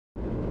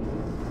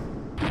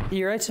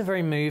You wrote a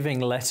very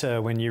moving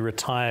letter when you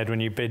retired, when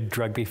you bid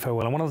rugby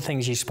farewell, and one of the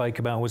things you spoke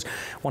about was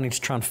wanting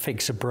to try and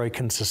fix a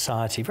broken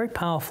society. Very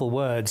powerful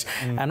words,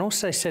 and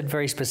also said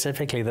very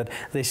specifically that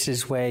this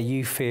is where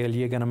you feel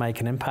you're going to make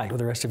an impact with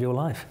the rest of your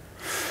life.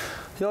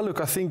 Yeah,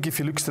 look, I think if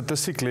you look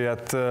statistically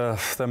at the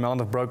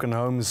amount of broken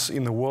homes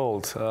in the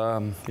world,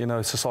 you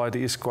know,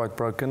 society is quite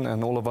broken,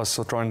 and all of us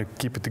are trying to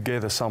keep it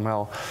together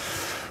somehow.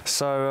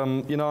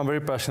 So, you know, I'm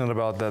very passionate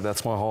about that.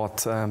 That's my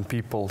heart,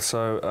 people.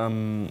 So,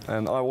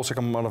 and I also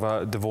come out of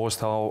a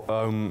divorced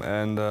home,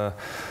 and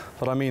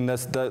but I mean,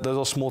 those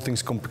are small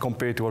things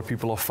compared to what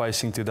people are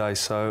facing today.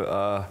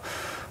 So,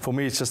 for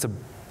me, it's just a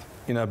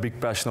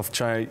big passion of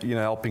change,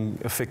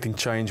 affecting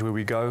change where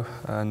we go,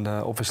 and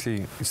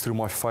obviously it's through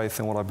my faith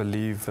and what I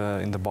believe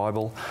in the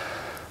Bible,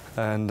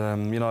 and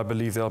I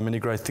believe there are many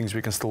great things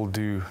we can still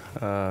do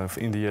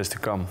in the years to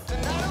come.